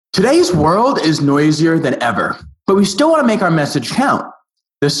Today's world is noisier than ever, but we still want to make our message count.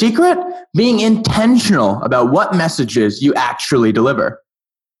 The secret? Being intentional about what messages you actually deliver.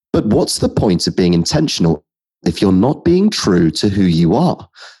 But what's the point of being intentional if you're not being true to who you are?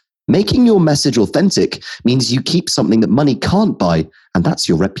 Making your message authentic means you keep something that money can't buy, and that's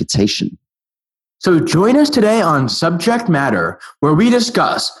your reputation. So join us today on Subject Matter, where we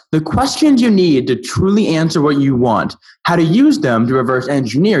discuss the questions you need to truly answer what you want, how to use them to reverse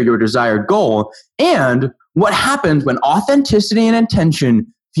engineer your desired goal, and what happens when authenticity and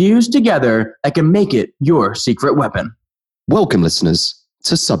intention fuse together that can make it your secret weapon. Welcome, listeners,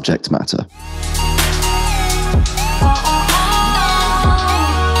 to Subject Matter.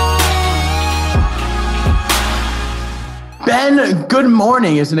 Ben, good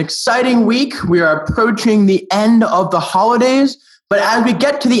morning. It's an exciting week. We are approaching the end of the holidays, but as we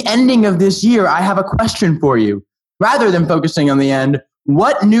get to the ending of this year, I have a question for you. Rather than focusing on the end,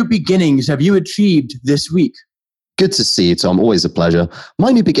 what new beginnings have you achieved this week? Good to see you, Tom. Always a pleasure.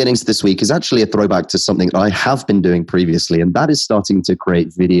 My new beginnings this week is actually a throwback to something that I have been doing previously, and that is starting to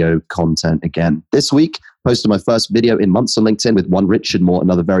create video content again. This week, posted my first video in months on LinkedIn with one Richard Moore,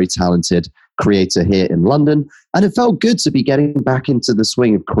 another very talented creator here in London. And it felt good to be getting back into the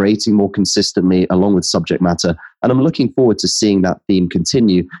swing of creating more consistently along with subject matter. And I'm looking forward to seeing that theme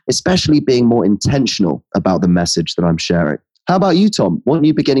continue, especially being more intentional about the message that I'm sharing. How about you, Tom? What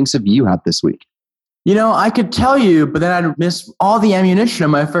new beginnings have you had this week? You know, I could tell you, but then I'd miss all the ammunition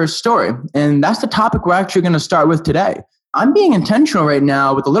of my first story. And that's the topic we're actually going to start with today. I'm being intentional right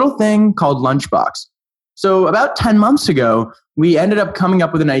now with a little thing called Lunchbox. So about 10 months ago, we ended up coming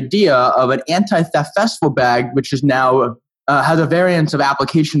up with an idea of an anti-theft festival bag, which is now has a variance of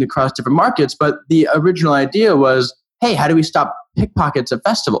application across different markets. But the original idea was, hey, how do we stop pickpockets at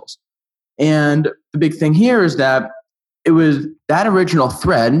festivals? And the big thing here is that it was that original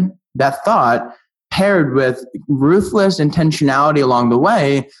thread, that thought, paired with ruthless intentionality along the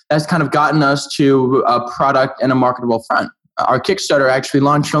way, that's kind of gotten us to a product and a marketable front. Our Kickstarter actually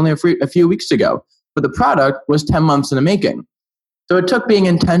launched only a few weeks ago, but the product was 10 months in the making. So it took being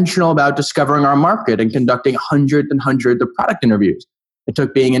intentional about discovering our market and conducting hundreds and hundreds of product interviews. It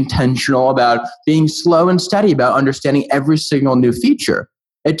took being intentional about being slow and steady about understanding every single new feature.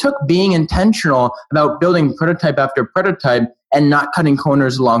 It took being intentional about building prototype after prototype and not cutting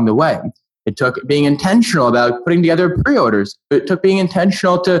corners along the way. It took being intentional about putting together pre-orders. It took being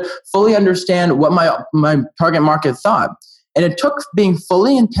intentional to fully understand what my target market thought. And it took being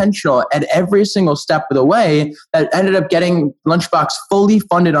fully intentional at every single step of the way that ended up getting Lunchbox fully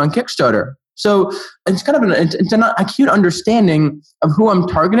funded on Kickstarter. So it's kind of an acute understanding of who I'm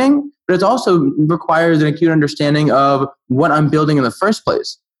targeting, but it also requires an acute understanding of what I'm building in the first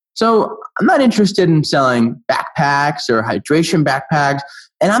place. So I'm not interested in selling backpacks or hydration backpacks,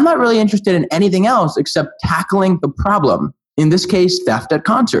 and I'm not really interested in anything else except tackling the problem, in this case, theft at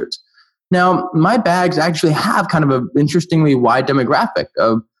concerts. Now, my bags actually have kind of an interestingly wide demographic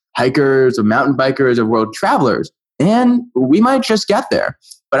of hikers, of mountain bikers, of world travelers, and we might just get there.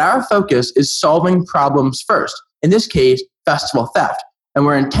 But our focus is solving problems first, in this case, festival theft, and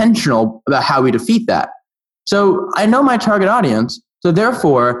we're intentional about how we defeat that. So I know my target audience, so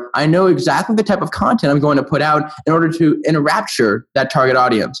therefore, I know exactly the type of content I'm going to put out in order to enrapture that target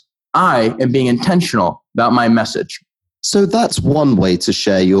audience. I am being intentional about my message. So that's one way to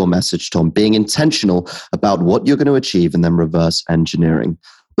share your message, Tom, being intentional about what you're going to achieve and then reverse engineering.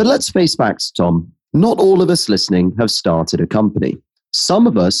 But let's face facts, Tom. Not all of us listening have started a company. Some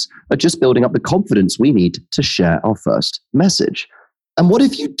of us are just building up the confidence we need to share our first message. And what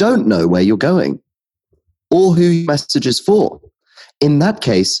if you don't know where you're going or who your message is for? In that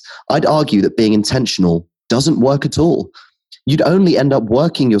case, I'd argue that being intentional doesn't work at all. You'd only end up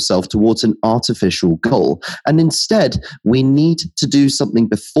working yourself towards an artificial goal. And instead, we need to do something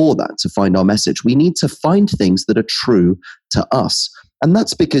before that to find our message. We need to find things that are true to us. And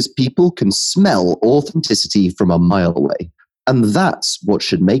that's because people can smell authenticity from a mile away. And that's what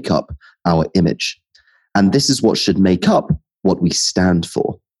should make up our image. And this is what should make up what we stand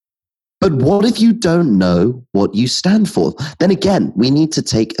for. But what if you don't know what you stand for? Then again, we need to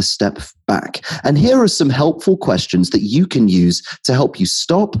take a step back. And here are some helpful questions that you can use to help you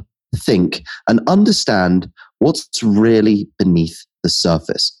stop, think, and understand what's really beneath the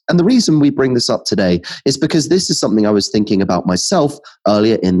surface. And the reason we bring this up today is because this is something I was thinking about myself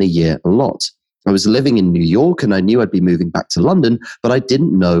earlier in the year a lot. I was living in New York and I knew I'd be moving back to London, but I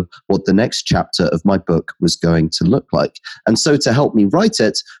didn't know what the next chapter of my book was going to look like. And so to help me write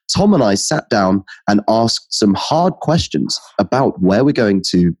it, Tom and I sat down and asked some hard questions about where we're going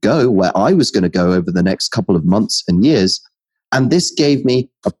to go, where I was going to go over the next couple of months and years, And this gave me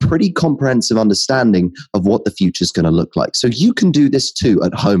a pretty comprehensive understanding of what the future is going to look like. So you can do this too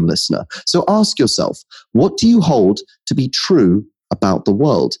at home, listener. So ask yourself, what do you hold to be true about the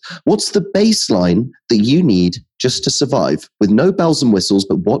world? What's the baseline that you need just to survive, with no bells and whistles,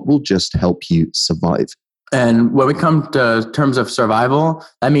 but what will just help you survive? And when we come to terms of survival,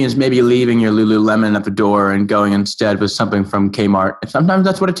 that means maybe leaving your Lululemon at the door and going instead with something from Kmart. Sometimes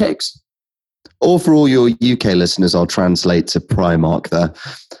that's what it takes. Or for all your UK listeners, I'll translate to Primark there.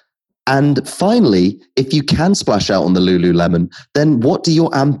 And finally, if you can splash out on the Lululemon, then what do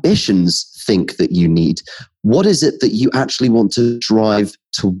your ambitions think that you need? What is it that you actually want to drive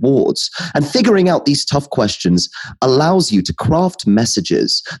towards? And figuring out these tough questions allows you to craft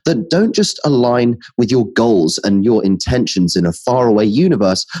messages that don't just align with your goals and your intentions in a faraway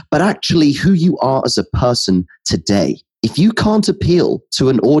universe, but actually who you are as a person today. If you can't appeal to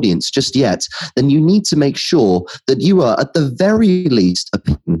an audience just yet, then you need to make sure that you are at the very least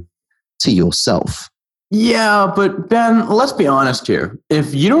appealing to yourself. Yeah, but Ben, let's be honest here.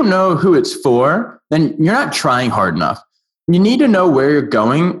 If you don't know who it's for, then you're not trying hard enough. You need to know where you're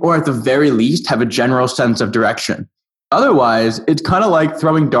going, or at the very least, have a general sense of direction. Otherwise, it's kind of like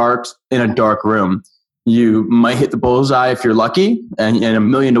throwing darts in a dark room. You might hit the bullseye if you're lucky, and in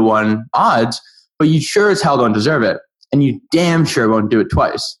 1,000,000 to 1 odds, but you sure as hell don't deserve it. And you damn sure won't do it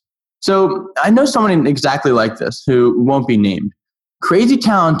twice. So I know someone exactly like this who won't be named. Crazy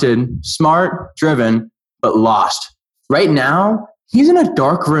talented, smart, driven, but lost. Right now, he's in a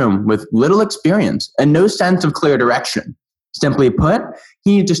dark room with little experience and no sense of clear direction. Simply put,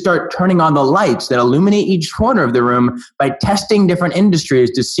 he needs to start turning on the lights that illuminate each corner of the room by testing different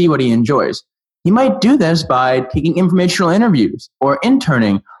industries to see what he enjoys. He might do this by taking informational interviews or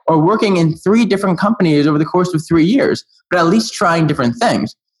interning or working in 3 different companies over the course of 3 years, but at least trying different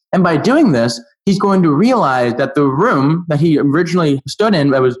things. And by doing this, he's going to realize that the room that he originally stood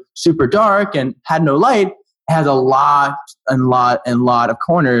in that was super dark and had no light has a lot of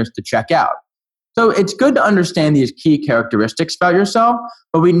corners to check out. So it's good to understand these key characteristics about yourself,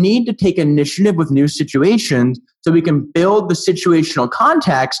 but we need to take initiative with new situations so we can build the situational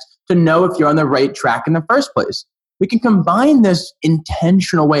context to know if you're on the right track in the first place. We can combine this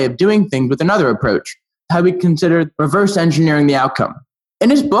intentional way of doing things with another approach, how we consider reverse engineering the outcome. In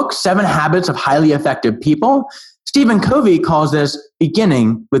his book, 7 Habits of Highly Effective People, Stephen Covey calls this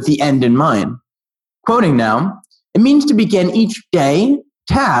beginning with the end in mind. Quoting now, it means to begin each day,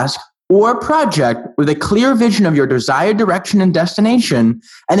 task, or project with a clear vision of your desired direction and destination,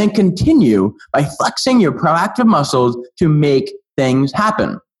 and then continue by flexing your proactive muscles to make things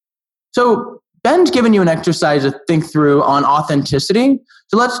happen. So Ben's given you an exercise to think through on authenticity.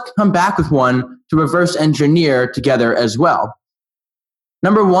 So let's come back with one to reverse engineer together as well.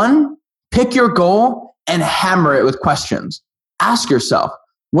 Number 1, pick your goal and hammer it with questions. Ask yourself,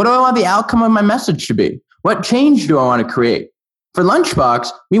 what do I want the outcome of my message to be? What change do I want to create? For Lunchbox,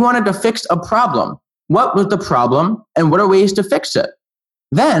 we wanted to fix a problem. What was the problem and what are ways to fix it?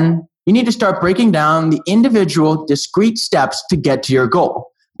 Then you need to start breaking down the individual discrete steps to get to your goal.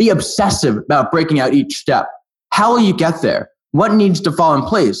 Be obsessive about breaking out each step. How will you get there? What needs to fall in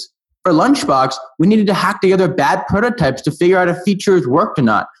place? For Lunchbox, we needed to hack together bad prototypes to figure out if features worked or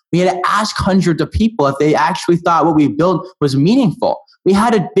not. We had to ask hundreds of people if they actually thought what we built was meaningful. We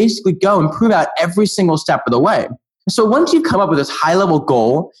had to basically go and prove out every single step of the way. So once you've come up with this high-level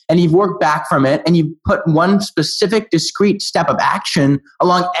goal and you've worked back from it and you've put one specific discrete step of action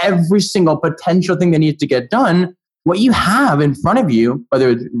along every single potential thing that needs to get done, what you have in front of you, whether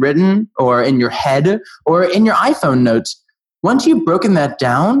it's written or in your head or in your iPhone notes, once you've broken that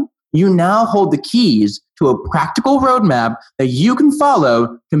down, you now hold the keys to a practical roadmap that you can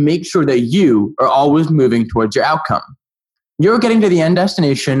follow to make sure that you are always moving towards your outcome. You're getting to the end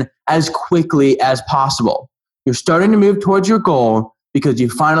destination as quickly as possible. You're starting to move towards your goal because you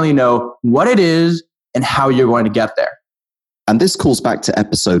finally know what it is and how you're going to get there. And this calls back to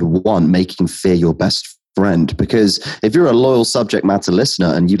episode 1, making fear your best friend, because if you're a loyal subject matter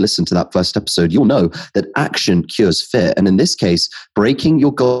listener and you listen to that first episode, you'll know that action cures fear. And in this case, breaking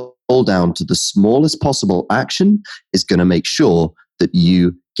your goal down to the smallest possible action is going to make sure that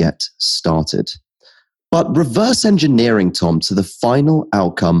you get started. But reverse engineering, Tom, to the final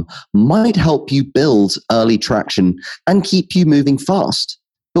outcome might help you build early traction and keep you moving fast.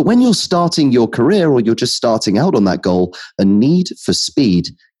 But when you're starting your career or you're just starting out on that goal, a need for speed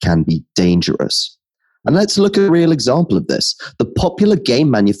can be dangerous. And let's look at a real example of this. The popular game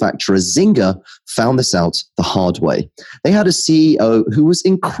manufacturer Zynga found this out the hard way. They had a CEO who was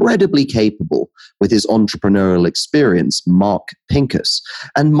incredibly capable with his entrepreneurial experience, Mark Pincus.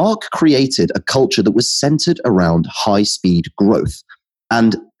 And Mark created a culture that was centered around high-speed growth.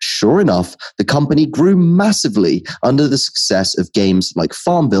 And sure enough, the company grew massively under the success of games like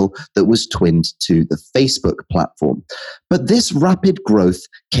Farmville that was twinned to the Facebook platform. But this rapid growth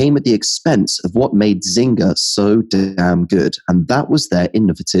came at the expense of what made Zynga so damn good, and that was their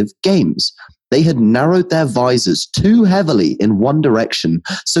innovative games. They had narrowed their visors too heavily in one direction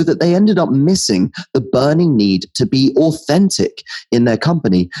so that they ended up missing the burning need to be authentic in their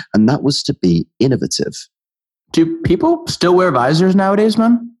company, and that was to be innovative. Do people still wear visors nowadays,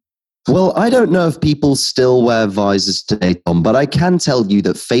 man? Well, I don't know if people still wear visors today, Tom, but I can tell you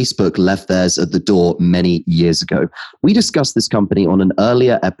that Facebook left theirs at the door many years ago. We discussed this company on an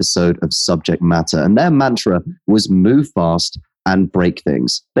earlier episode of Subject Matter, and their mantra was move fast and break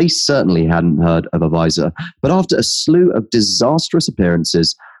things. They certainly hadn't heard of a visor, but after a slew of disastrous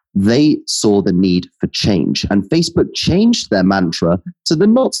appearances, they saw the need for change, and Facebook changed their mantra to the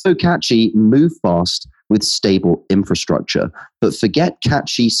not so catchy move fast with stable infrastructure. But forget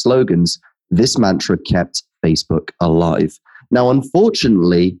catchy slogans, this mantra kept Facebook alive. Now,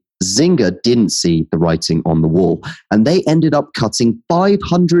 unfortunately, Zynga didn't see the writing on the wall, and they ended up cutting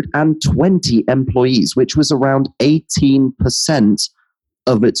 520 employees, which was around 18%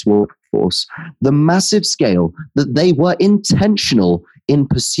 of its workforce. The massive scale that they were intentional in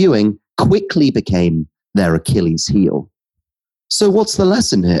pursuing quickly became their Achilles heel. So what's the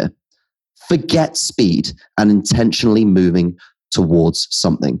lesson here? Forget speed and intentionally moving towards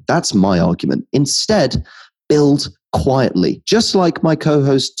something. That's my argument. Instead, build quietly, just like my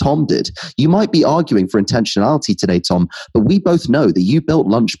co-host Tom did. You might be arguing for intentionality today, Tom, but we both know that you built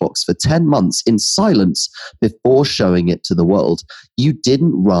Lunchbox for 10 months in silence before showing it to the world. You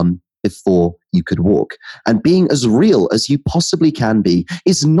didn't run before you could walk. And being as real as you possibly can be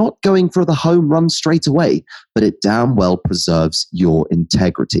is not going for the home run straight away, but it damn well preserves your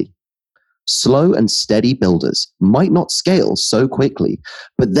integrity. Slow and steady builders might not scale so quickly,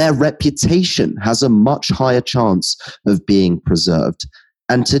 but their reputation has a much higher chance of being preserved.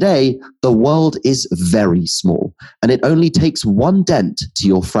 And today, the world is very small, and it only takes one dent to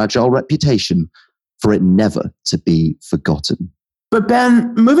your fragile reputation for it never to be forgotten. But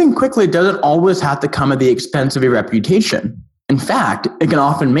Ben, moving quickly doesn't always have to come at the expense of your reputation. In fact, it can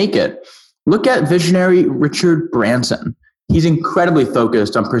often make it. Look at visionary Richard Branson. He's incredibly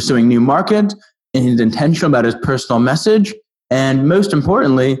focused on pursuing new markets, and he's intentional about his personal message. And most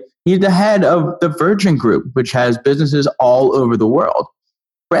importantly, he's the head of the Virgin Group, which has businesses all over the world.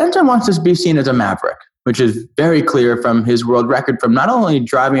 Branson wants to be seen as a maverick, which is very clear from his world record from not only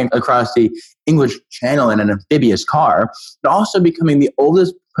driving across the English Channel in an amphibious car, but also becoming the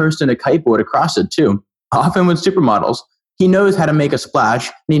oldest person to kiteboard across it too, often with supermodels. He knows how to make a splash,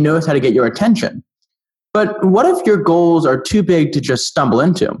 and he knows how to get your attention. But what if your goals are too big to just stumble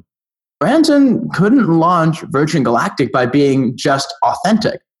into? Branson couldn't launch Virgin Galactic by being just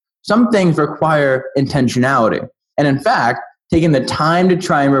authentic. Some things require intentionality. And in fact, taking the time to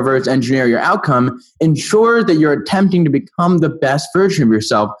try and reverse engineer your outcome ensures that you're attempting to become the best version of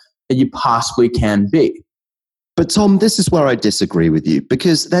yourself that you possibly can be. But Tom, this is where I disagree with you,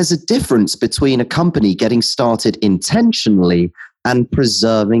 because there's a difference between a company getting started intentionally and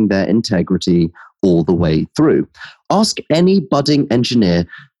preserving their integrity all the way through. Ask any budding engineer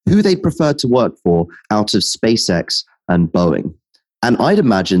who they'd prefer to work for out of SpaceX and Boeing. And I'd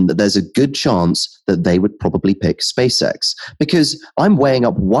imagine that there's a good chance that they would probably pick SpaceX, because I'm weighing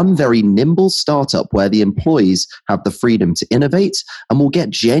up one very nimble startup where the employees have the freedom to innovate and will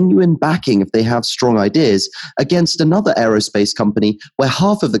get genuine backing if they have strong ideas, against another aerospace company where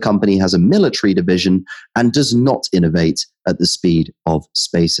half of the company has a military division and does not innovate at the speed of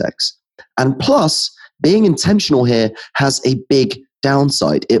SpaceX. And plus, being intentional here has a big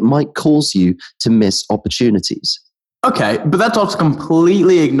downside. It might cause you to miss opportunities. Okay, but that's also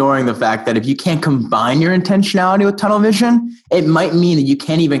completely ignoring the fact that if you can't combine your intentionality with tunnel vision, it might mean that you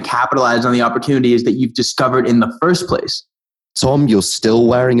can't even capitalize on the opportunities that you've discovered in the first place. Tom, you're still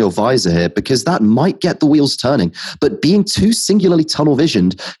wearing your visor here because that might get the wheels turning. But being too singularly tunnel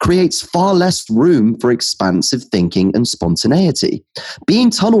visioned creates far less room for expansive thinking and spontaneity. Being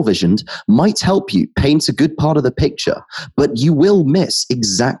tunnel visioned might help you paint a good part of the picture, but you will miss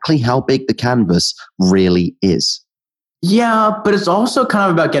exactly how big the canvas really is. Yeah, but it's also kind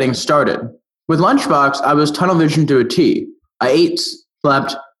of about getting started. With Lunchbox, I was tunnel visioned to a T. I ate,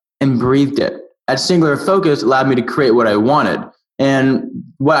 slept, and breathed it. That singular focus allowed me to create what I wanted. And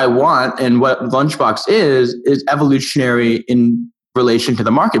what I want and what Lunchbox is evolutionary in relation to the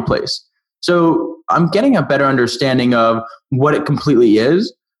marketplace. So I'm getting a better understanding of what it completely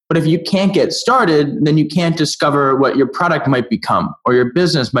is. But if you can't get started, then you can't discover what your product might become or your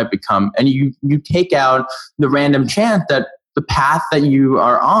business might become. And you take out the random chance that the path that you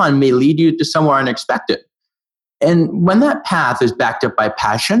are on may lead you to somewhere unexpected. And when that path is backed up by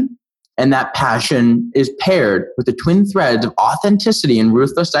passion, and that passion is paired with the twin threads of authenticity and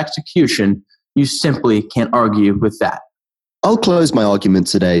ruthless execution, you simply can't argue with that. I'll close my argument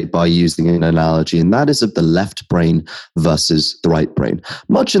today by using an analogy, and that is of the left brain versus the right brain.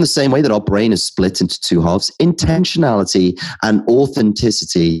 Much in the same way that our brain is split into two halves, intentionality and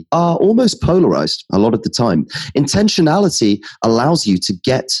authenticity are almost polarized a lot of the time. Intentionality allows you to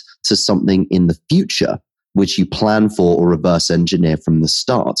get to something in the future, which you plan for or reverse engineer from the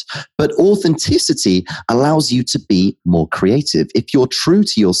start. But authenticity allows you to be more creative. If you're true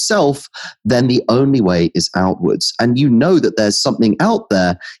to yourself, then the only way is outwards. And you know that there's something out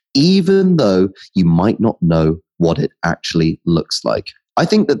there, even though you might not know what it actually looks like. I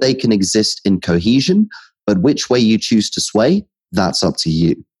think that they can exist in cohesion, but which way you choose to sway, that's up to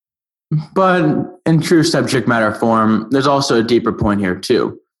you. But in true subject matter form, there's also a deeper point here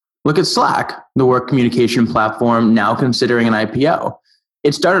too. Look at Slack, the work communication platform now considering an IPO.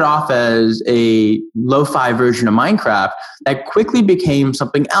 It started off as a lo-fi version of Minecraft that quickly became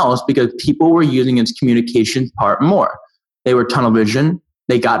something else because people were using its communication part more. They were tunnel vision,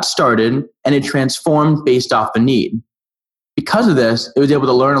 they got started, and it transformed based off the need. Because of this, it was able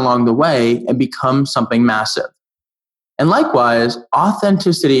to learn along the way and become something massive. And likewise,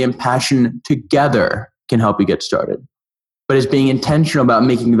 authenticity and passion together can help you get started. But it's being intentional about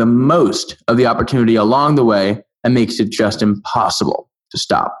making the most of the opportunity along the way that makes it just impossible to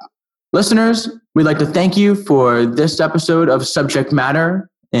stop. Listeners, we'd like to thank you for this episode of Subject Matter.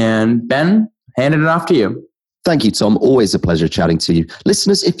 And Ben, handing it off to you. Thank you, Tom. Always a pleasure chatting to you.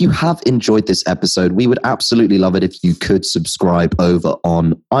 Listeners, if you have enjoyed this episode, we would absolutely love it if you could subscribe over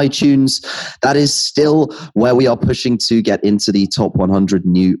on iTunes. That is still where we are pushing to get into the top 100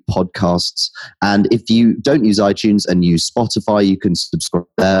 new podcasts. And if you don't use iTunes and use Spotify, you can subscribe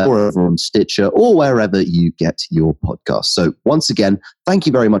there or over on Stitcher or wherever you get your podcasts. So once again, thank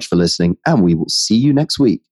you very much for listening, and we will see you next week.